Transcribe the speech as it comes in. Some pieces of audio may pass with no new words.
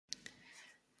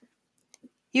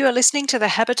You are listening to the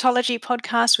Habitology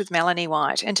podcast with Melanie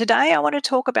White, and today I want to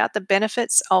talk about the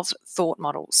benefits of thought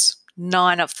models.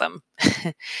 9 of them.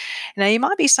 Now, you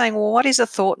might be saying, well, what is a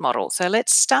thought model? So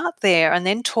let's start there and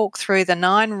then talk through the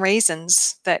 9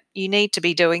 reasons that you need to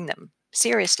be doing them.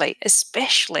 Seriously,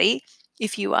 especially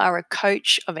if you are a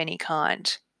coach of any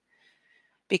kind.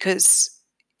 Because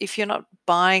if you're not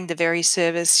buying the very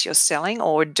service you're selling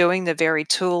or doing the very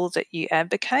tool that you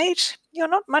advocate, you're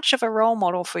not much of a role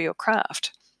model for your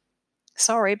craft.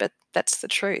 Sorry, but that's the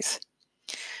truth.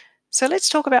 So let's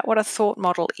talk about what a thought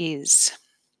model is.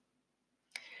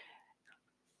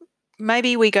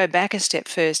 Maybe we go back a step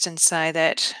first and say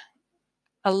that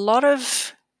a lot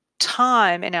of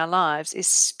time in our lives is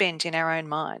spent in our own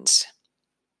minds.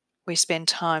 We spend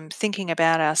time thinking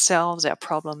about ourselves, our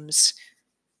problems,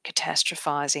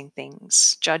 catastrophizing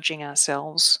things, judging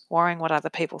ourselves, worrying what other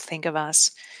people think of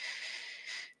us,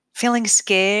 feeling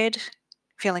scared,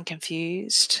 feeling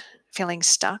confused, feeling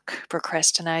stuck,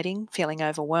 procrastinating, feeling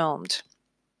overwhelmed.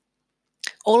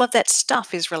 All of that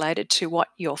stuff is related to what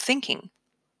you're thinking.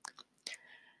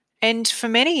 And for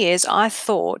many years, I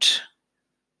thought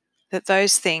that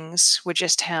those things were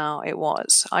just how it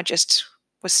was. I just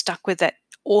was stuck with that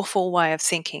awful way of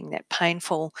thinking, that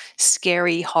painful,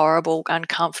 scary, horrible,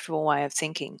 uncomfortable way of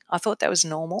thinking. I thought that was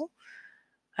normal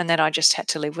and that I just had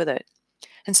to live with it.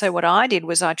 And so what I did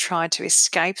was I tried to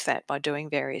escape that by doing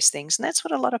various things. And that's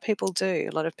what a lot of people do.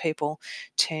 A lot of people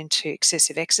turn to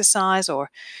excessive exercise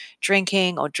or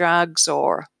drinking or drugs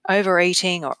or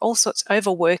overeating or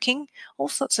overworking, all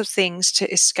sorts of things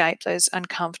to escape those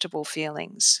uncomfortable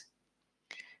feelings.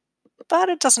 But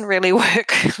it doesn't really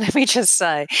work, let me just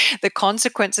say. The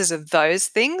consequences of those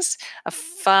things are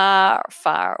far,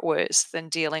 far worse than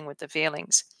dealing with the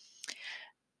feelings.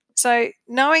 So,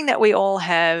 knowing that we all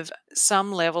have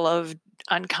some level of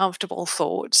uncomfortable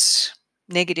thoughts,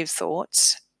 negative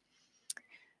thoughts,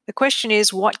 the question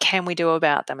is, what can we do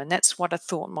about them? And that's what a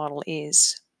thought model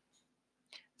is.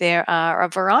 There are a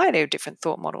variety of different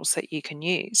thought models that you can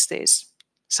use. There's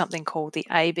something called the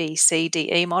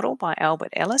ABCDE model by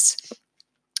Albert Ellis.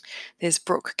 There's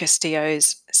Brooke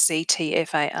Castillo's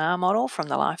CTFAR model from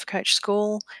the Life Coach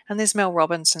School, and there's Mel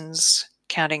Robinson's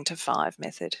Counting to 5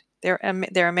 method. There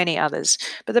are many others,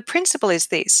 but the principle is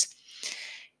this.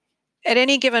 At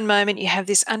any given moment, you have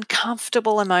this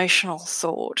uncomfortable emotional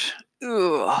thought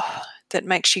that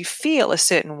makes you feel a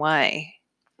certain way.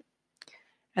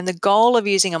 And the goal of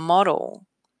using a model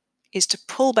is to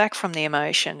pull back from the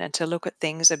emotion and to look at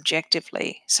things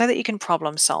objectively so that you can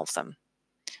problem solve them,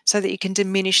 so that you can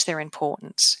diminish their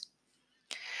importance.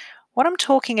 What I'm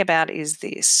talking about is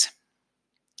this.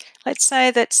 Let's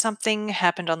say that something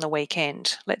happened on the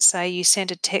weekend. Let's say you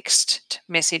sent a text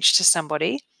message to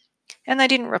somebody and they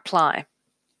didn't reply.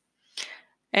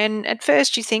 And at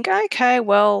first you think, okay,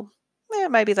 well,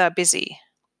 maybe they're busy.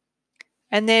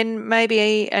 And then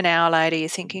maybe an hour later you're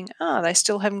thinking, oh, they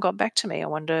still haven't got back to me. I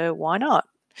wonder why not?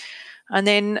 And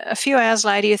then a few hours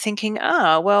later you're thinking,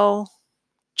 well,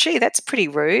 gee, that's pretty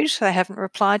rude. They haven't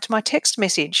replied to my text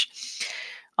message.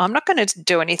 I'm not going to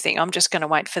do anything. I'm just going to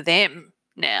wait for them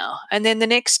now. And then the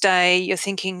next day you're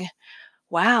thinking,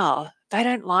 wow, they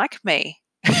don't like me.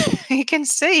 You can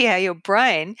see how your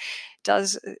brain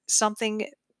does something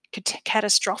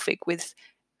catastrophic with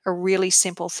a really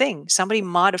simple thing. Somebody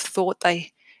might have thought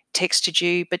they texted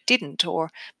you but didn't,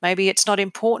 or maybe it's not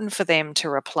important for them to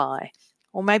reply,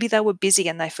 or maybe they were busy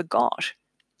and they forgot.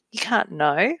 You can't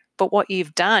know, but what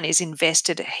you've done is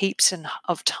invested heaps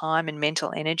of time and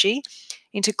mental energy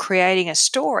into creating a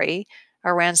story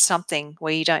around something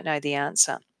where you don't know the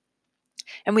answer.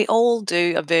 And we all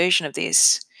do a version of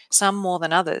this, some more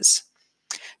than others.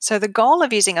 So the goal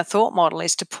of using a thought model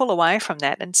is to pull away from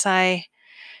that and say,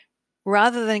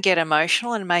 rather than get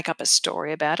emotional and make up a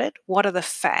story about it, what are the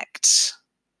facts?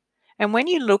 And when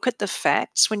you look at the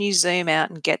facts, when you zoom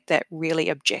out and get that really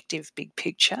objective big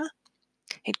picture,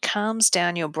 it calms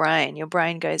down your brain. Your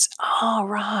brain goes, oh,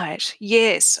 right,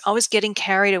 yes, I was getting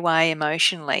carried away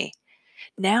emotionally.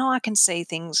 Now I can see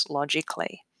things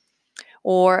logically.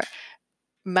 Or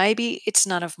maybe it's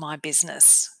none of my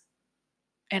business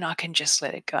and I can just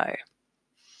let it go.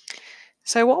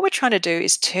 So what we're trying to do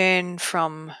is turn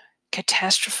from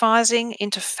catastrophizing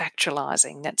into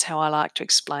factualizing. That's how I like to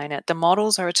explain it. The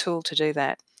models are a tool to do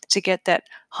that, to get that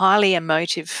highly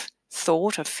emotive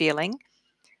thought or feeling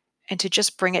and to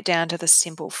just bring it down to the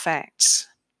simple facts.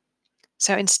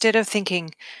 So instead of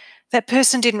thinking, that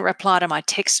person didn't reply to my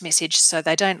text message, so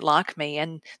they don't like me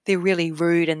and they're really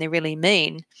rude and they're really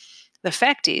mean, the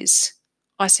fact is,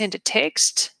 I sent a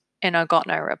text and I got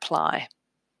no reply.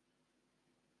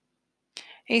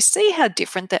 You see how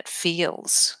different that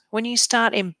feels when you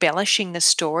start embellishing the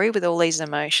story with all these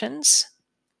emotions.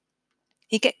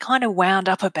 You get kind of wound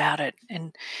up about it,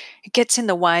 and it gets in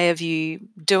the way of you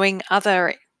doing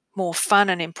other more fun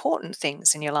and important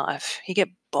things in your life. You get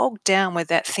bogged down with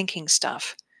that thinking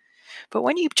stuff. But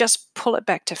when you just pull it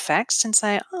back to facts and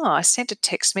say, oh, I sent a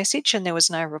text message and there was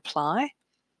no reply,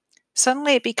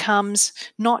 suddenly it becomes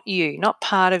not you, not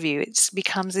part of you. It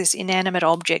becomes this inanimate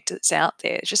object that's out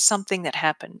there, it's just something that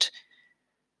happened.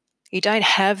 You don't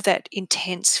have that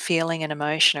intense feeling and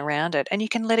emotion around it, and you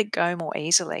can let it go more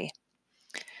easily.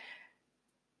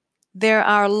 There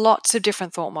are lots of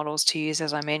different thought models to use,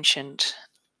 as I mentioned,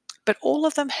 but all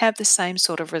of them have the same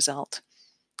sort of result.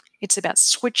 It's about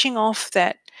switching off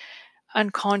that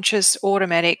unconscious,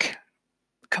 automatic,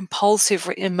 compulsive,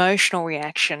 emotional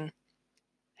reaction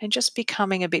and just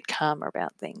becoming a bit calmer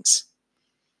about things.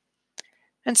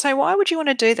 And so why would you want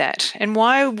to do that? And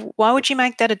why would you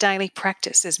make that a daily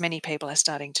practice, as many people are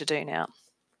starting to do now?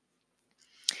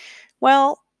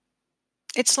 Well,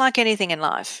 it's like anything in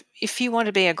life. If you want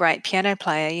to be a great piano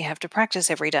player, you have to practice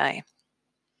every day.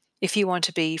 If you want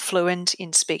to be fluent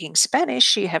in speaking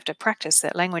Spanish, you have to practice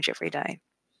that language every day.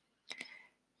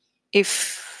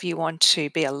 If you want to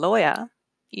be a lawyer,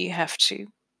 you have to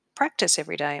practice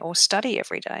every day or study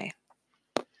every day.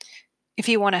 If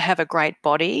you want to have a great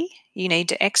body, you need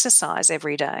to exercise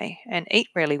every day and eat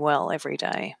really well every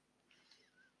day.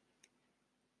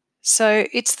 So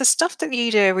it's the stuff that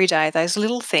you do every day, those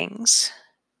little things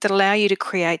that allow you to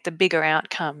create the bigger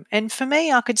outcome. And for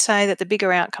me, I could say that the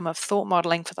bigger outcome of thought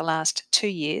modeling for the last 2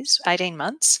 years, 18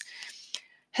 months,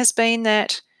 has been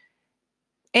that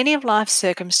any of life's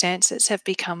circumstances have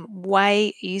become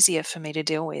way easier for me to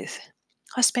deal with.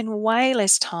 I spend way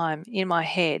less time in my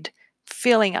head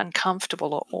feeling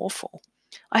uncomfortable or awful.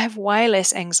 I have way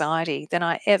less anxiety than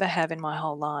I ever have in my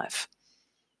whole life.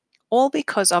 All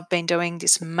because I've been doing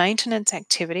this maintenance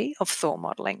activity of thought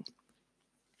modeling.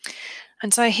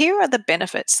 And so here are the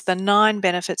benefits, the 9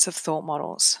 benefits of thought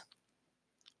models.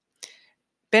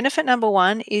 Benefit number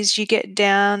 1 is you get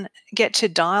to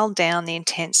dial down the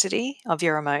intensity of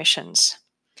your emotions.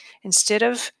 Instead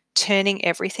of turning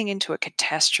everything into a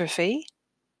catastrophe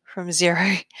from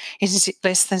zero in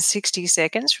less than 60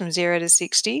 seconds, from 0 to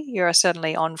 60, you're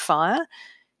suddenly on fire,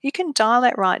 you can dial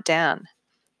that right down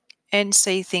and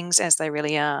see things as they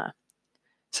really are.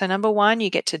 So number 1, you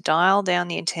get to dial down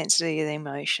the intensity of the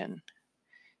emotion.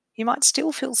 You might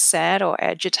still feel sad or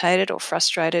agitated or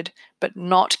frustrated, but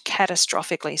not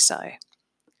catastrophically so.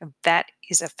 And that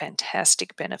is a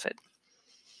fantastic benefit.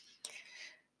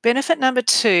 Benefit number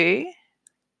 2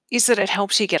 is that it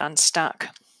helps you get unstuck.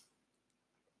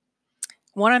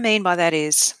 What I mean by that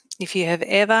is, if you have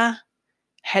ever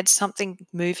had something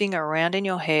moving around in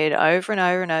your head over and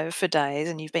over and over for days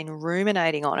and you've been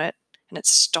ruminating on it and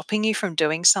it's stopping you from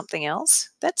doing something else,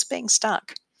 that's being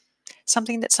stuck.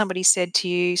 Something that somebody said to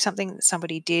you, something that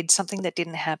somebody did, something that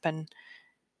didn't happen,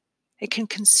 it can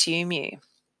consume you.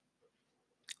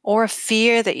 Or a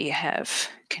fear that you have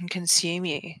can consume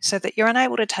you so that you're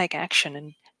unable to take action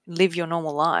and live your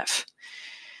normal life.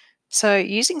 So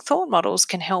using thought models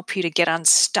can help you to get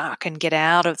unstuck and get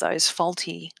out of those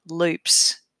faulty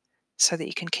loops so that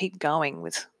you can keep going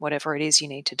with whatever it is you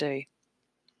need to do.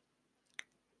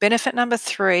 Benefit number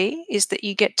 3 is that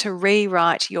you get to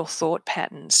rewrite your thought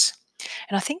patterns.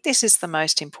 And I think this is the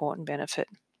most important benefit.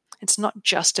 It's not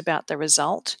just about the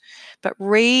result, but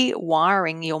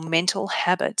rewiring your mental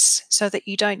habits so that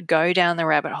you don't go down the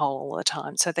rabbit hole all the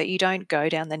time, so that you don't go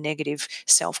down the negative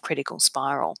self-critical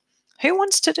spiral. Who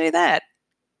wants to do that?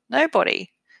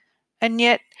 Nobody. And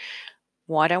yet,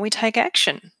 why don't we take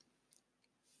action?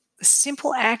 The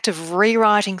simple act of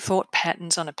rewriting thought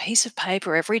patterns on a piece of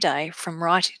paper every day, from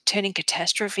turning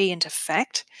catastrophe into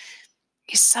fact,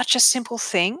 is such a simple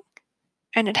thing,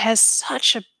 and it has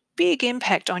such a big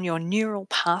impact on your neural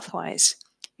pathways.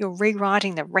 You're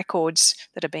rewriting the records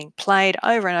that are being played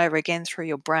over and over again through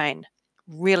your brain.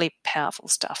 Really powerful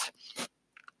stuff.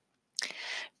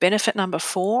 Benefit number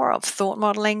 4 of thought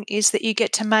modeling is that you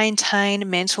get to maintain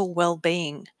mental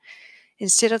well-being.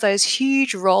 Instead of those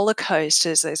huge roller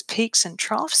coasters, those peaks and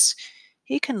troughs,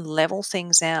 you can level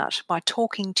things out by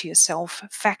talking to yourself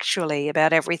factually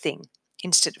about everything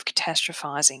instead of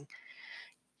catastrophizing.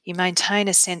 You maintain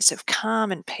a sense of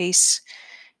calm and peace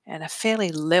and a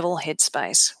fairly level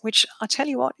headspace, which I tell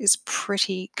you what is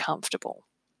pretty comfortable.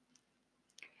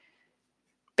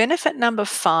 Benefit number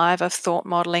 5 of thought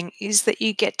modeling is that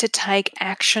you get to take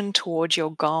action towards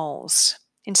your goals.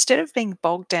 Instead of being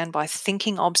bogged down by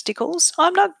thinking obstacles,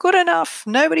 I'm not good enough,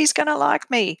 nobody's going to like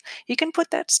me, you can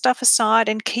put that stuff aside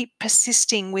and keep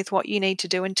persisting with what you need to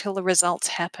do until the results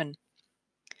happen.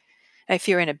 If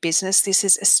you're in a business, this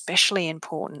is especially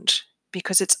important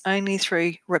because it's only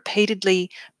through repeatedly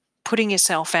putting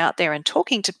yourself out there and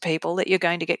talking to people that you're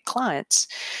going to get clients.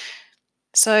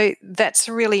 So that's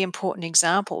a really important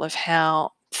example of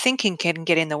how thinking can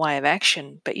get in the way of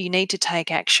action, but you need to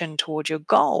take action toward your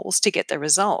goals to get the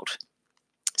result.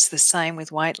 It's the same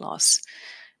with weight loss.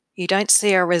 You don't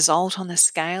see a result on the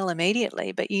scale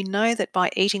immediately, but you know that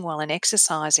by eating well and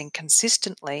exercising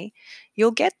consistently,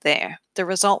 you'll get there. The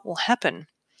result will happen.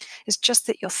 It's just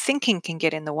that your thinking can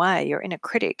get in the way, your inner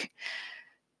critic.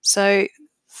 So,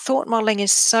 thought modeling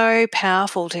is so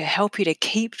powerful to help you to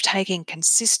keep taking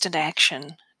consistent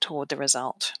action toward the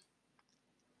result.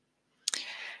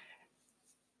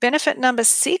 Benefit number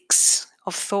 6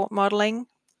 of thought modeling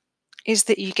is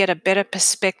that you get a better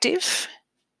perspective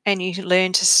and you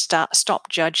learn to stop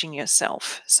judging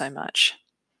yourself so much.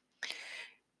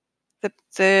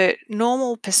 The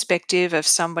normal perspective of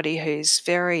somebody who's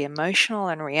very emotional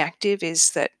and reactive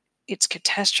is that it's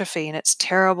catastrophe and it's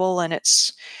terrible and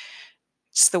it's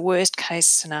the worst case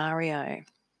scenario.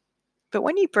 But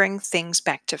when you bring things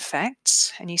back to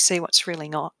facts and you see what's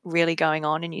really going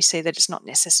on, and you see that it's not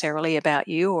necessarily about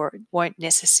you or it won't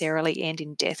necessarily end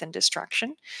in death and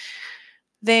destruction,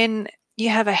 then you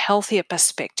have a healthier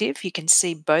perspective. You can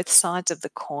see both sides of the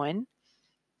coin.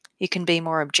 You can be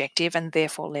more objective and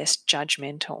therefore less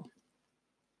judgmental.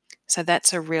 So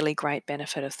that's a really great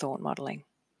benefit of thought modeling.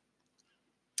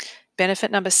 Benefit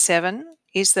number 7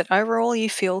 is that overall you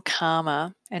feel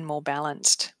calmer and more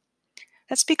balanced.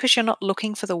 That's because you're not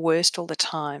looking for the worst all the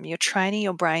time. You're training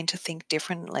your brain to think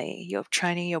differently. You're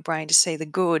training your brain to see the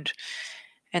good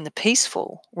and the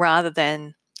peaceful rather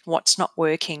than what's not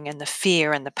working and the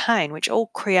fear and the pain, which all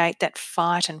create that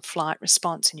fight and flight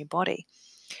response in your body.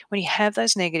 When you have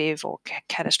those negative or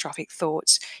catastrophic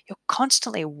thoughts, you're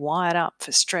constantly wired up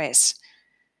for stress.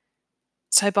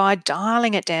 So by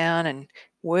dialing it down and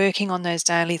working on those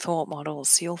daily thought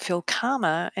models, you'll feel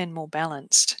calmer and more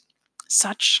balanced.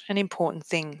 Such an important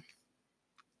thing.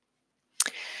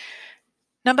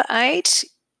 Number 8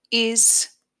 is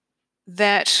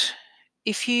that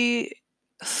if you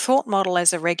thought model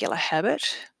as a regular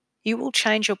habit, you will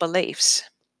change your beliefs.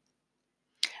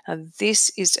 And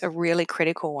this is a really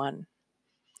critical one.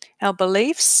 Our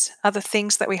beliefs are the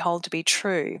things that we hold to be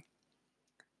true.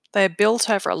 They are built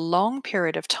over a long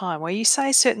period of time where you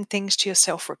say certain things to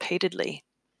yourself repeatedly.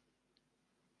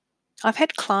 I've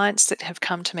had clients that have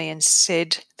come to me and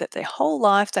said that their whole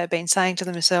life they've been saying to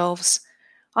themselves,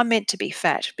 I'm meant to be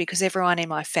fat because everyone in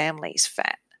my family is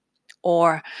fat.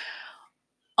 Or,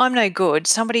 I'm no good.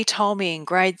 Somebody told me in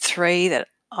grade 3 that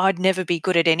I'd never be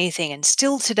good at anything, and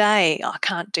still today I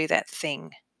can't do that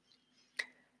thing.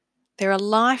 There are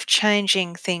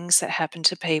life-changing things that happen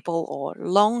to people or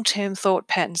long-term thought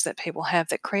patterns that people have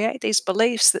that create these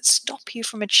beliefs that stop you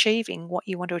from achieving what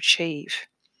you want to achieve.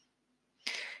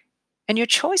 And your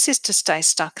choice is to stay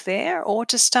stuck there or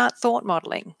to start thought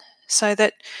modeling so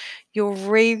that you're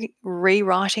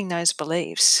rewriting those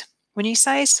beliefs. When you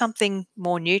say something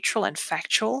more neutral and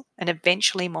factual and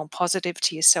eventually more positive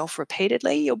to yourself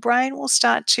repeatedly, your brain will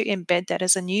start to embed that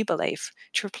as a new belief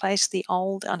to replace the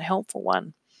old unhelpful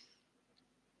one.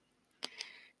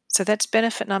 So that's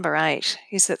benefit number 8,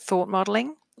 is that thought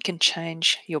modeling can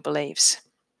change your beliefs.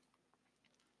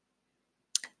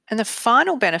 And the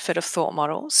final benefit of thought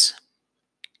models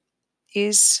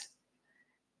is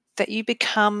that you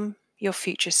become your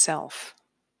future self.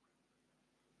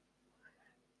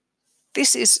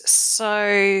 This is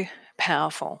so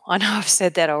powerful. I know I've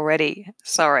said that already,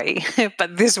 sorry,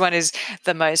 but this one is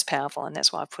the most powerful, and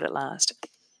that's why I put it last.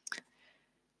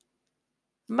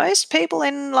 Most people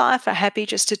in life are happy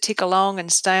just to tick along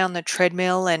and stay on the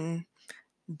treadmill and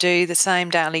do the same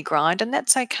daily grind, and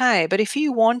that's okay. But if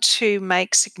you want to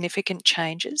make significant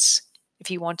changes,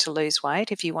 if you want to lose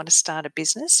weight, if you want to start a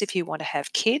business, if you want to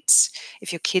have kids,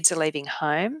 if your kids are leaving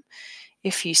home,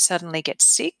 if you suddenly get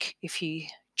sick, if you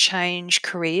change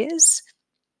careers,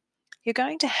 you're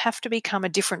going to have to become a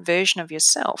different version of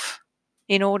yourself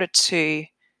in order to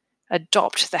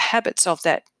adopt the habits of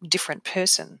that different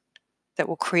person that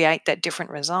will create that different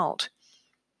result.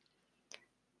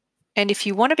 And if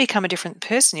you want to become a different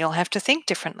person, you'll have to think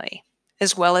differently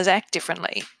as well as act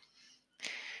differently.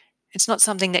 It's not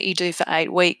something that you do for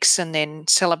 8 weeks and then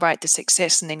celebrate the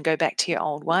success and then go back to your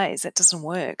old ways. That doesn't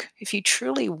work. If you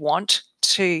truly want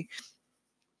to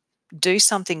do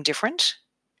something different,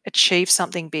 achieve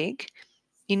something big,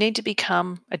 you need to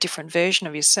become a different version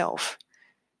of yourself.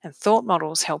 And thought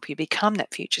models help you become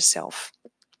that future self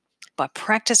by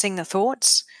practicing the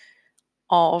thoughts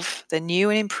of the new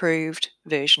and improved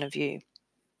version of you.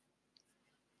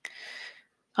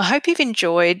 I hope you've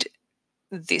enjoyed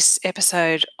this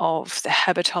episode of the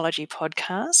Habitology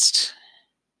podcast.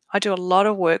 I do a lot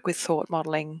of work with thought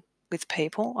modeling with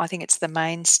people. I think it's the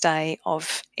mainstay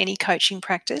of any coaching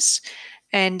practice,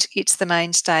 and it's the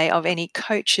mainstay of any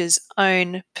coach's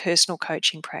own personal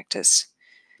coaching practice.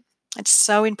 It's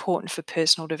so important for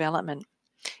personal development.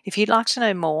 If you'd like to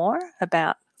know more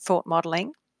about thought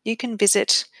modeling, you can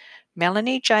visit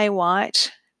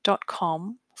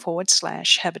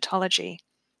melaniejwhite.com/habitology.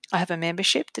 I have a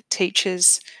membership that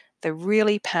teaches the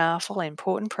really powerful and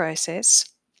important process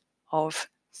of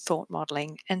thought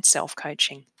modeling and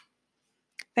self-coaching.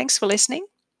 Thanks for listening.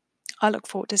 I look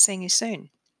forward to seeing you soon.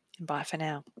 Bye for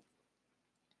now.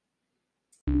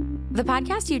 The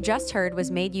podcast you just heard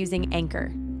was made using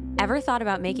Anchor. Ever thought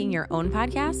about making your own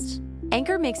podcast?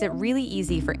 Anchor makes it really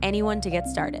easy for anyone to get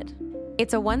started.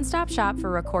 It's a one-stop shop for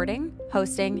recording,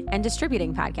 hosting, and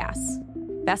distributing podcasts.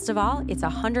 Best of all, it's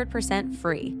 100%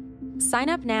 free. Sign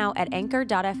up now at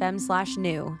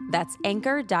anchor.fm/new. That's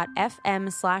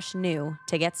anchor.fm/new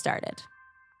to get started.